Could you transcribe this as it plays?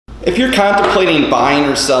If you're contemplating buying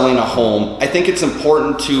or selling a home, I think it's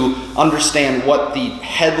important to understand what the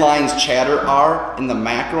headlines chatter are in the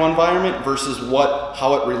macro environment versus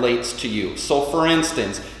how it relates to you. So for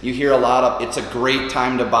instance, you hear a lot of, it's a great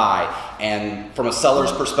time to buy, and from a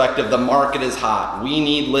seller's perspective, the market is hot, we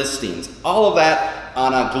need listings. All of that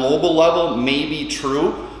on a global level may be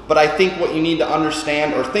true, but I think what you need to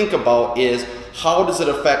understand or think about is how does it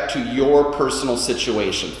affect to your personal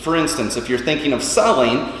situation. For instance, if you're thinking of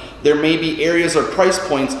selling, there may be areas or price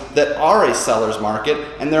points that are a seller's market,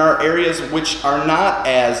 and there are areas which are not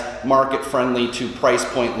as market friendly to price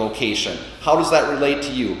point location. How does that relate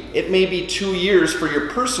to you? It may be 2 years for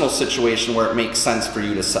your personal situation where it makes sense for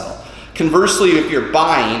you to sell. Conversely, if you're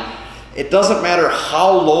buying, it doesn't matter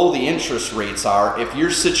how low the interest rates are, if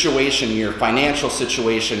your situation, your financial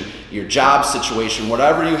situation, your job situation,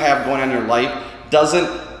 whatever you have going on in your life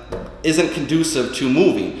isn't conducive to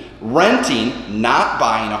moving. Renting, not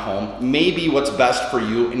buying a home, may be what's best for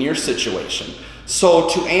you in your situation. So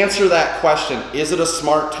to answer that question, is it a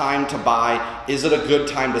smart time to buy? Is it a good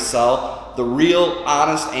time to sell? The real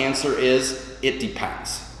honest answer is, it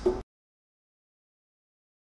depends.